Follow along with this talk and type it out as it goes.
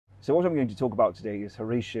So what I'm going to talk about today is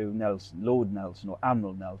Horatio Nelson, Lord Nelson or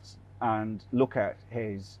Admiral Nelson, and look at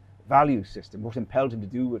his value system, what impelled him to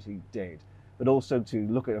do what he did, but also to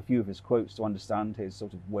look at a few of his quotes to understand his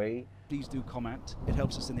sort of way. Please do comment. It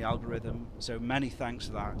helps us in the algorithm. So many thanks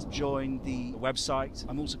for that. Join the website.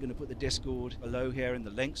 I'm also going to put the Discord below here in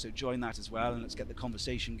the link, so join that as well and let's get the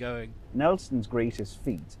conversation going. Nelson's greatest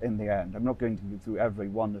feat in the end, I'm not going to go through every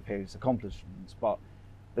one of his accomplishments, but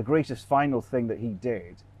the greatest final thing that he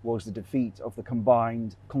did was the defeat of the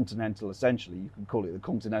combined continental, essentially, you can call it the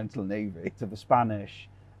Continental Navy, to the Spanish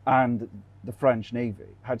and the French Navy.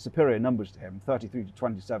 Had superior numbers to him, 33 to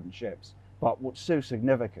 27 ships. But what's so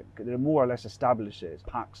significant, it more or less establishes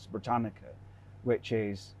Pax Britannica, which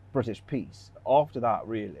is British peace. After that,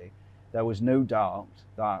 really, there was no doubt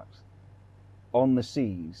that on the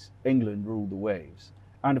seas, England ruled the waves.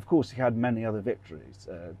 And of course, he had many other victories,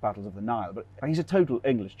 battles of the Nile, but he's a total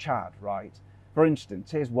English Chad, right? For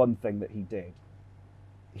instance, here's one thing that he did.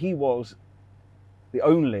 He was the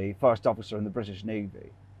only first officer in the British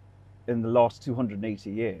Navy in the last 280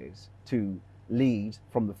 years to lead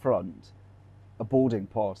from the front a boarding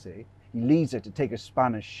party. He leads it to take a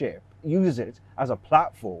Spanish ship, uses it as a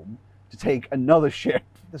platform to take another ship.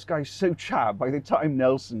 This guy's so Chad, by the time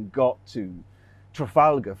Nelson got to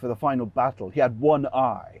Trafalgar for the final battle, he had one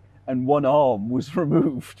eye and one arm was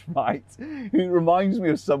removed, right? He reminds me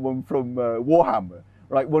of someone from Warhammer,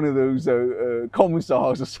 right? One of those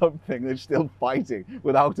commissars or something that's still fighting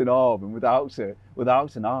without an arm and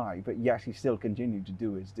without an eye, but yet he still continued to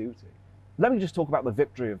do his duty. Let me just talk about the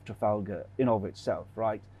victory of Trafalgar in of itself,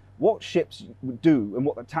 right? What ships would do and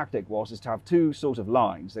what the tactic was is to have two sort of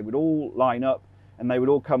lines. They would all line up and they would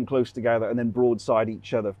all come close together and then broadside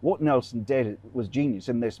each other. What Nelson did was genius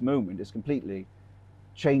in this moment, is completely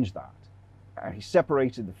changed that. He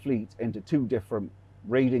separated the fleet into two different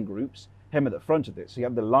raiding groups, him at the front of it. So you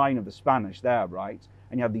have the line of the Spanish there, right?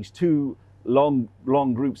 And you have these two long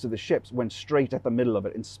groups of the ships, went straight at the middle of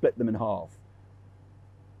it and split them in half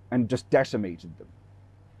and just decimated them.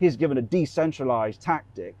 He's given a decentralized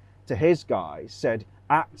tactic to his guys, said,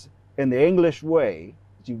 act in the English way.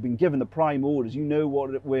 You've been given the prime orders, you know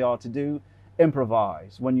what we are to do.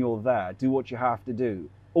 Improvise when you're there, do what you have to do.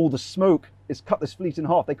 All the smoke is cut this fleet in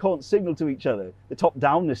half. They can't signal to each other. The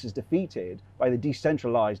top-downness is defeated by the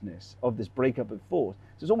decentralizedness of this breakup of force.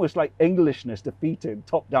 So it's almost like Englishness defeated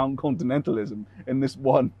top-down continentalism in this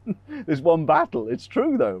one battle. It's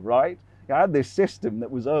true though, right? You had this system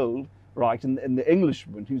that was old, right, and the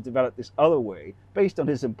Englishman who's developed this other way based on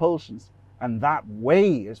his impulsions, and that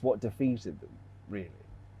way is what defeated them, really.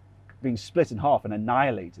 Being split in half and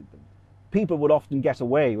annihilated them. People would often get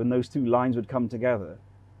away when those two lines would come together.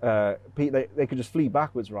 They could just flee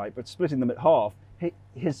backwards, right? But splitting them at half,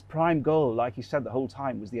 his prime goal, like he said the whole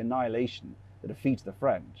time, was the annihilation, the defeat of the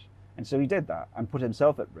French. And so he did that and put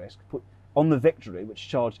himself at risk. On the Victory, which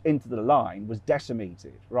charged into the line, was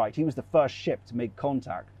decimated, right? He was the first ship to make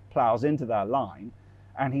contact, plows into their line,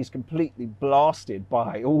 and he's completely blasted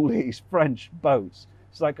by all these French boats.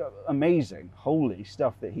 It's like amazing, holy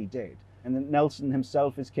stuff that he did. And then Nelson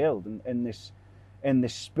himself is killed in this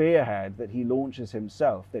spearhead that he launches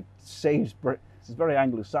himself that saves Britain. It's very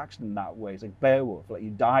Anglo-Saxon in that way. It's like Beowulf, like you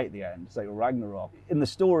die at the end. It's like Ragnarok. In the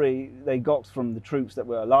story, they got from the troops that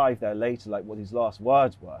were alive there later, like what his last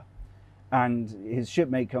words were. And his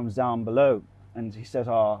shipmate comes down below and he says,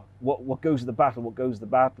 what goes to the battle, what goes to the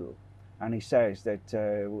battle? And he says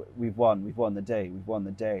that we've won the day, we've won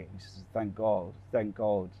the day. He says, thank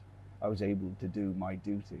God I was able to do my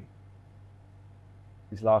duty.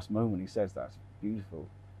 His last moment, he says that's beautiful.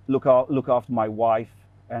 Look after my wife,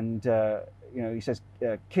 and he says,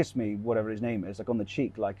 kiss me, whatever his name is, like on the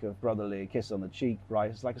cheek, like a brotherly kiss on the cheek,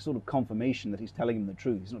 right? It's like a sort of confirmation that he's telling him the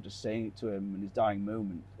truth. He's not just saying it to him in his dying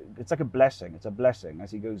moment. It's like a blessing. It's a blessing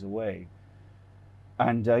as he goes away.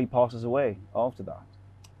 And he passes away after that.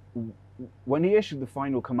 When he issued the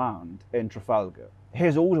final command in Trafalgar,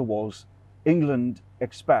 his order was, England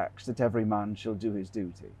expects that every man shall do his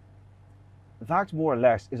duty. That more or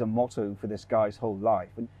less is a motto for this guy's whole life.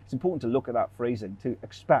 And it's important to look at that phrasing too.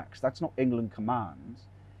 Expects, that's not England commands.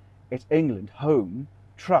 It's England, home,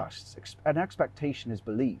 trusts. An expectation is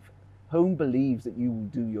belief. Home believes that you will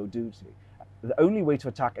do your duty. The only way to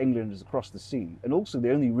attack England is across the sea. And also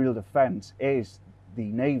the only real defense is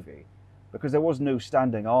the navy, because there was no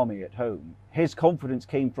standing army at home. His confidence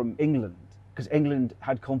came from England, because England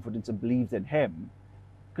had confidence and believed in him.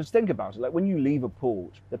 Because think about it, like when you leave a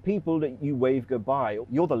port, the people that you wave goodbye,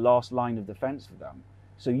 you're the last line of defense for them.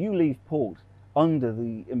 So you leave port under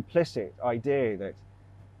the implicit idea that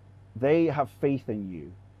they have faith in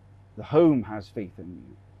you, the home has faith in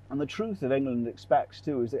you, And the truth of England expects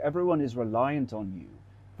too is that everyone is reliant on you.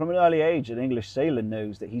 From an early age, an English sailor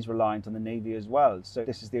knows that he's reliant on the Navy as well. So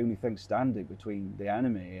this is the only thing standing between the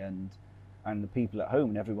enemy and the people at home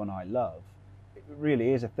and everyone I love. It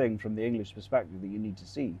really is a thing from the English perspective that you need to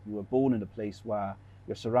see. You were born in a place where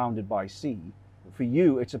you're surrounded by sea. For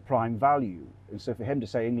you, it's a prime value. And so for him to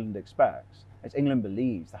say England expects, as England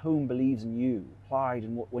believes, the home believes in you, applied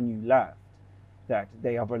in when you left, that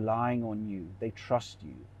they are relying on you, they trust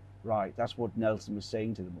you, right? That's what Nelson was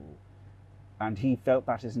saying to them all. And he felt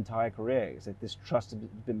that his entire career, is that this trust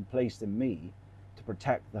had been placed in me to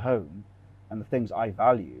protect the home and the things I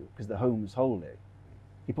value, because the home is holy.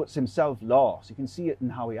 He puts himself last. You can see it in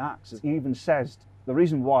how he acts. He even says, the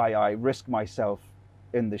reason why I risk myself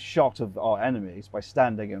in the shot of our enemies by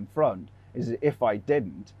standing in front is that if I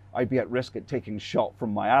didn't, I'd be at risk at taking shot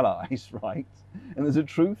from my allies, right? And there's a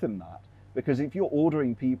truth in that, because if you're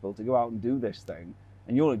ordering people to go out and do this thing,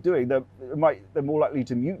 and you're not doing, they're more likely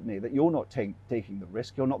to mutiny, that you're not taking the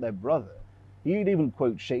risk, you're not their brother. He'd even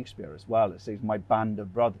quote Shakespeare as well. It says, my band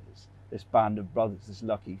of brothers, this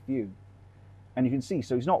lucky few. And you can see,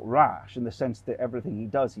 so he's not rash in the sense that everything he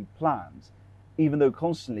does, he plans, even though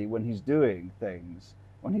constantly when he's doing things,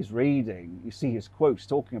 when he's reading, you see his quotes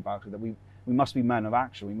talking about it, that we must be men of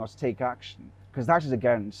action, we must take action, because that is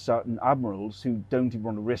against certain admirals who don't even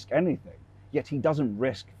want to risk anything. Yet he doesn't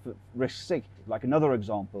risk for risk's sake. Like another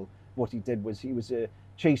example, what he did was he was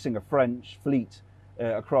chasing a French fleet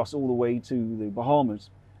across all the way to the Bahamas,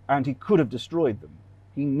 and he could have destroyed them.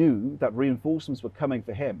 He knew that reinforcements were coming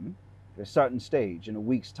for him at a certain stage in a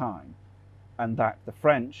week's time, and that the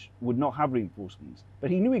French would not have reinforcements.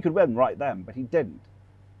 But he knew he could win right then, but he didn't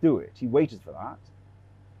do it. He waited for that,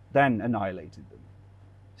 then annihilated them.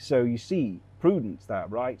 So you see prudence there,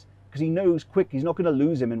 right? Because he knows he's not going to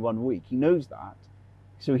lose him in 1 week. He knows that.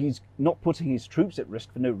 So he's not putting his troops at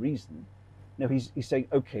risk for no reason. No, he's saying,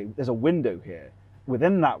 okay, there's a window here.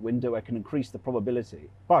 Within that window, I can increase the probability.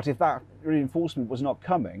 But if that reinforcement was not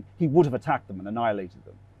coming, he would have attacked them and annihilated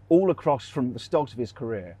them. All across from the start of his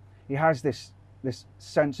career, he has this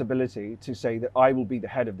sensibility to say that I will be the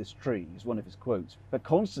head of this tree, is one of his quotes. But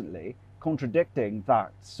constantly contradicting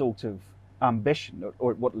that sort of ambition,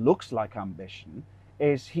 or what looks like ambition,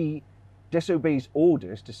 is he disobeys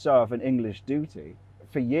orders to serve an English duty.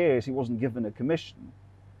 For years, he wasn't given a commission.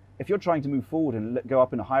 If you're trying to move forward and go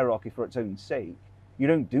up in a hierarchy for its own sake, you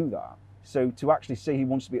don't do that. So to actually say he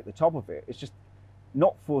wants to be at the top of it, it's just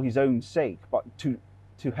not for his own sake, but to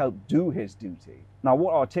help do his duty. Now,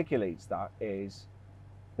 what articulates that is,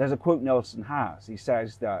 there's a quote Nelson has. He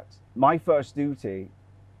says that, my first duty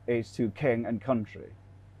is to king and country.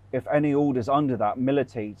 If any orders under that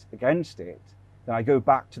militate against it, then I go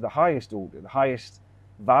back to the highest order, the highest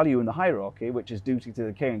value in the hierarchy, which is duty to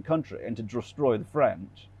the king and country, and to destroy the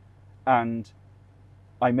French. And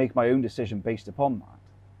I make my own decision based upon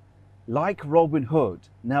that. Like Robin Hood,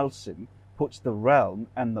 Nelson puts the realm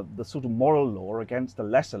and the sort of moral law against the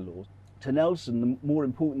lesser laws. To Nelson, the more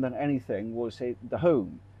important than anything was the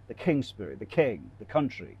home, the king spirit, the king, the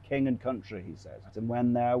country, king and country, he says. And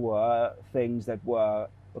when there were things that were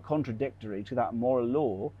contradictory to that moral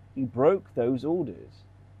law, he broke those orders.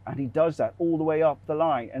 And he does that all the way up the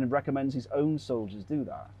line and recommends his own soldiers do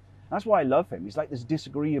that. That's why I love him. He's like this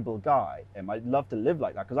disagreeable guy, and I'd love to live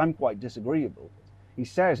like that because I'm quite disagreeable. He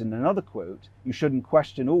says in another quote, you shouldn't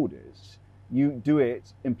question orders. You do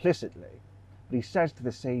it implicitly. But he says to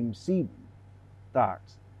the same seaman that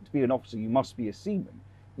to be an officer, you must be a seaman.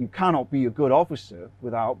 You cannot be a good officer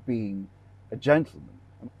without being a gentleman.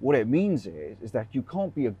 And what it means is that you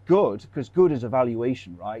can't be a good, because good is a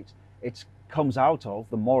valuation, right? It comes out of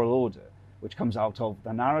the moral order, which comes out of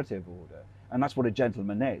the narrative order. And that's what a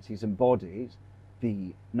gentleman is. He's embodied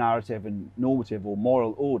the narrative and normative or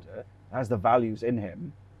moral order, has the values in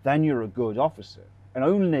him. Then you're a good officer. And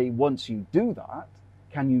only once you do that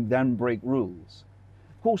can you then break rules.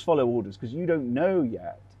 Of course, follow orders, because you don't know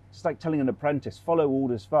yet. It's like telling an apprentice, follow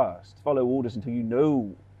orders first. Follow orders until you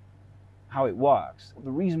know how it works.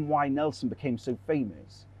 The reason why Nelson became so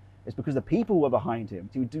famous is because the people were behind him.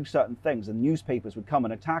 He would do certain things and newspapers would come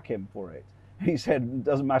and attack him for it. He said, it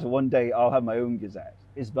doesn't matter, one day I'll have my own gazette.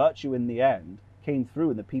 His virtue in the end came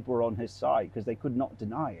through and the people were on his side because they could not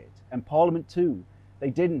deny it. And Parliament too, they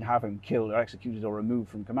didn't have him killed or executed or removed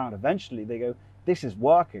from command. Eventually they go, this is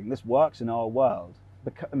working, this works in our world.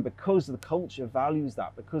 And because the culture values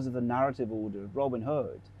that, because of the narrative order of Robin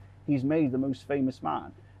Hood, he's made the most famous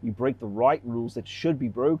man. You break the right rules that should be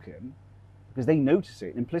broken because they notice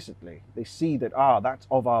it implicitly. They see that, that's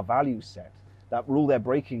of our value set. That rule they're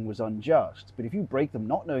breaking was unjust. But if you break them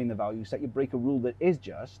not knowing the value set, you break a rule that is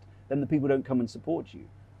just, then the people don't come and support you.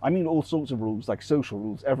 I mean all sorts of rules, like social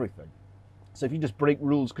rules, everything. So if you just break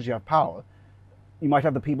rules because you have power, you might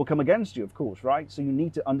have the people come against you, of course, right? So you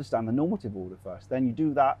need to understand the normative order first. Then you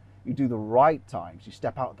do that, you do the right times, you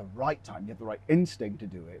step out at the right time, you have the right instinct to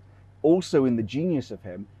do it. Also in the genius of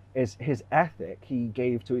him is his ethic he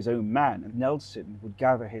gave to his own men. And Nelson would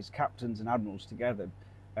gather his captains and admirals together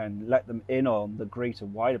and let them in on the greater,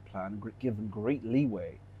 wider plan and give them great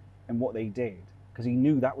leeway in what they did, because he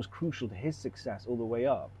knew that was crucial to his success all the way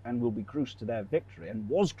up and will be crucial to their victory, and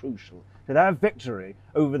was crucial to their victory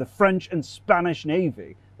over the French and Spanish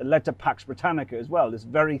Navy that led to Pax Britannica as well, this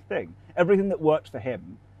very thing. Everything that worked for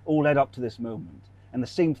him all led up to this moment. And the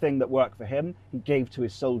same thing that worked for him, he gave to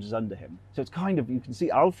his soldiers under him. So it's kind of, you can see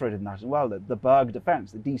Alfred in that as well, the Berg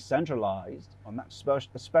defense, the decentralized, and that's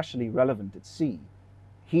especially relevant at sea.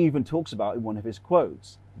 He even talks about in one of his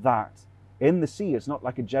quotes that in the sea, it's not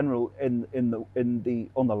like a general on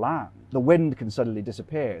the land. The wind can suddenly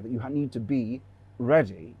disappear, that you need to be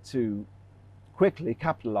ready to quickly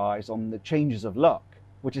capitalize on the changes of luck,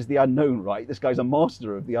 which is the unknown, right? This guy's a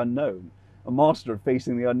master of the unknown, a master of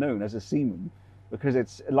facing the unknown as a seaman. Because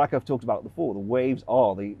it's, like I've talked about before, the waves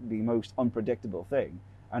are the most unpredictable thing,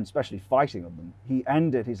 and especially fighting on them. He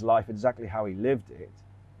ended his life exactly how he lived it,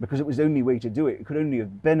 because it was the only way to do it. It could only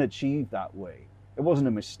have been achieved that way. It wasn't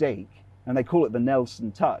a mistake, and they call it the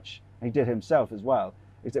Nelson touch, and he did himself as well.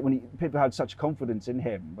 Is that when people had such confidence in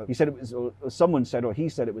him, but he said it was, or someone said, or he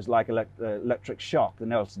said it was like electric shock, the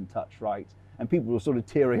Nelson touch, right? And people were sort of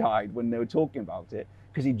teary-eyed when they were talking about it,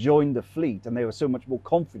 because he joined the fleet, and they were so much more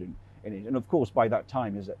confident in it. And of course, by that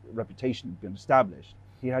time, his reputation had been established.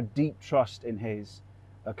 He had deep trust in his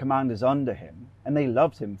commanders under him, and they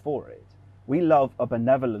loved him for it. We love a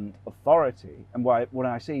benevolent authority, and when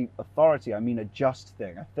I say authority, I mean a just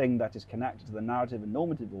thing, a thing that is connected to the narrative and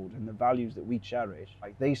normative order and the values that we cherish.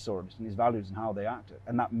 Like they saw it in his values and how they acted,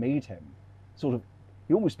 and that made him sort of,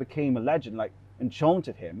 he almost became a legend, like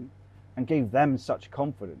enchanted him and gave them such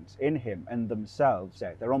confidence in him and themselves.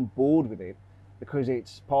 They're on board with it, because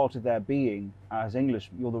it's part of their being as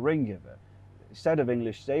Englishmen. You're the ring giver. It said of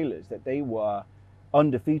English sailors that they were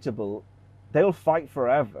undefeatable. They'll fight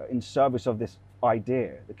forever in service of this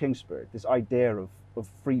idea, the king spirit, this idea of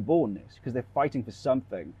freebornness, because they're fighting for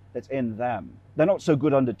something that's in them. They're not so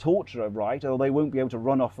good under torture, right? Or they won't be able to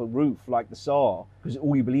run off a roof like the Tsar, because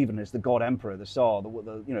all you believe in is the god emperor, the Tsar,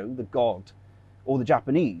 the god, or the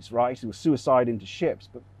Japanese, right? Who were suicide into ships,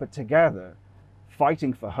 but together,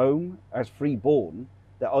 fighting for home as freeborn,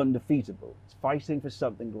 they're undefeatable. It's fighting for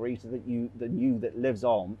something greater than you that lives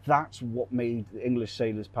on. That's what made the English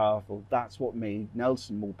sailors powerful. That's what made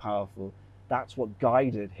Nelson more powerful. That's what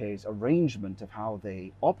guided his arrangement of how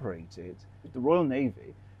they operated. The Royal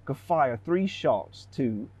Navy could fire 3 shots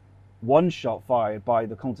to 1 shot fired by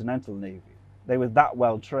the Continental Navy. They were that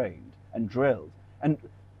well trained and drilled. And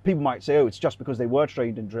people might say, oh, it's just because they were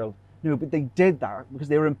trained and drilled. No, but they did that because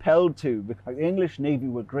they were impelled to. Like the English Navy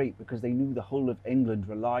were great because they knew the whole of England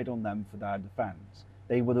relied on them for their defence.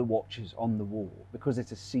 They were the watchers on the wall. Because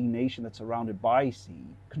it's a sea nation that's surrounded by sea,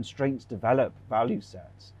 constraints develop value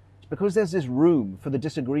sets. Because there's this room for the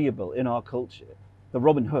disagreeable in our culture, the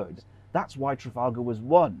Robin Hood, that's why Trafalgar was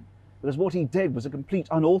won. Because what he did was a complete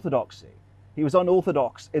unorthodoxy. He was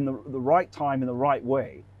unorthodox in the right time, in the right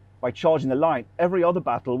way, by charging the line. Every other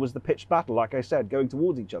battle was the pitched battle, like I said, going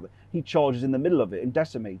towards each other. He charges in the middle of it and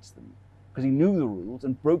decimates them because he knew the rules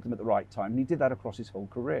and broke them at the right time, and he did that across his whole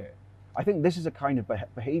career. I think this is a kind of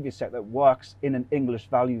behavior set that works in an English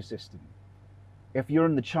value system. If you're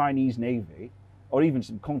in the Chinese Navy, or even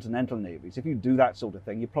some continental navies, if you do that sort of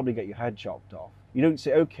thing, you probably get your head chopped off. You don't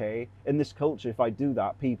say, okay, in this culture, if I do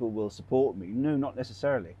that, people will support me. No, not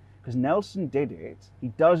necessarily. Because Nelson did it, he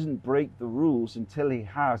doesn't break the rules until he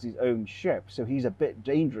has his own ship. So he's a bit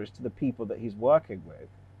dangerous to the people that he's working with.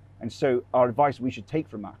 And so our advice we should take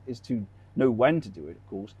from that is to know when to do it, of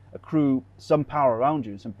course. Accrue some power around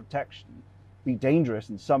you, some protection. Be dangerous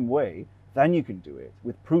in some way, then you can do it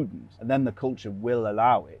with prudence. And then the culture will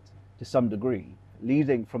allow it to some degree.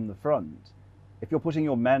 Leading from the front, if you're putting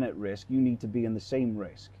your men at risk, you need to be in the same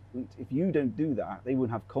risk. If you don't do that, they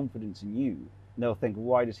won't have confidence in you. And they'll think,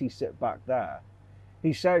 why does he sit back there?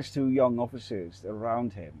 He says to young officers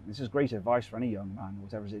around him, this is great advice for any young man,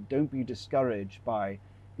 whatever it is, don't be discouraged by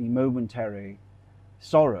the momentary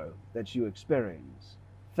sorrow that you experience.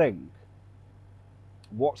 Think,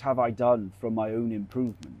 what have I done for my own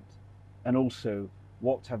improvement? And also,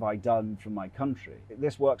 what have I done for my country?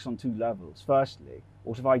 This works on 2 levels. Firstly,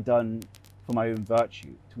 what have I done for my own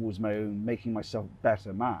virtue, towards my own making myself a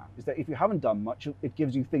better man? Is that if you haven't done much, it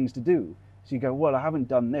gives you things to do. So you go, well, I haven't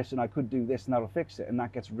done this and I could do this and that'll fix it. And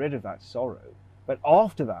that gets rid of that sorrow. But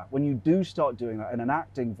after that, when you do start doing that and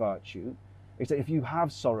enacting virtue, is that if you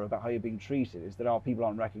have sorrow about how you're being treated, is that our people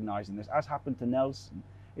aren't recognizing this, as happened to Nelson,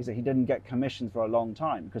 is that he didn't get commissions for a long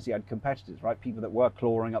time because he had competitors, right? People that were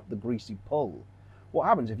clawing up the greasy pole. What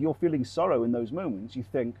happens if you're feeling sorrow in those moments? You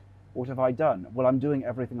think, what have I done? Well, I'm doing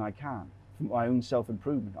everything I can for my own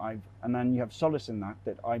self-improvement. And then you have solace in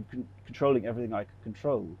that I'm controlling everything I can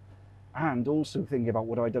control. And also thinking about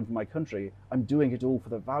what have I done for my country? I'm doing it all for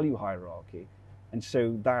the value hierarchy. And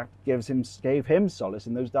so that gave him solace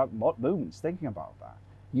in those dark moments, thinking about that.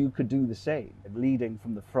 You could do the same, leading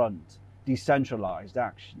from the front, decentralized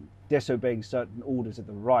action, disobeying certain orders at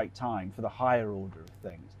the right time for the higher order of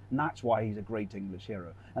things. And that's why he's a great English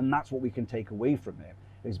hero. And that's what we can take away from him,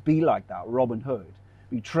 is be like that, Robin Hood.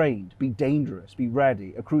 Be trained, be dangerous, be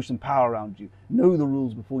ready, accrue some power around you, know the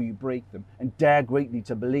rules before you break them, and dare greatly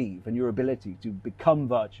to believe in your ability to become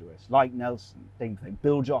virtuous, like Nelson. Same thing,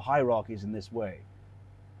 build your hierarchies in this way.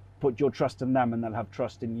 Put your trust in them and they'll have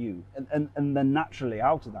trust in you. And then naturally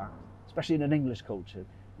out of that, especially in an English culture,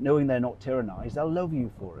 knowing they're not tyrannized, they'll love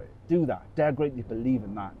you for it. Do that, dare greatly believe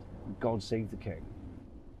in that, and God save the King.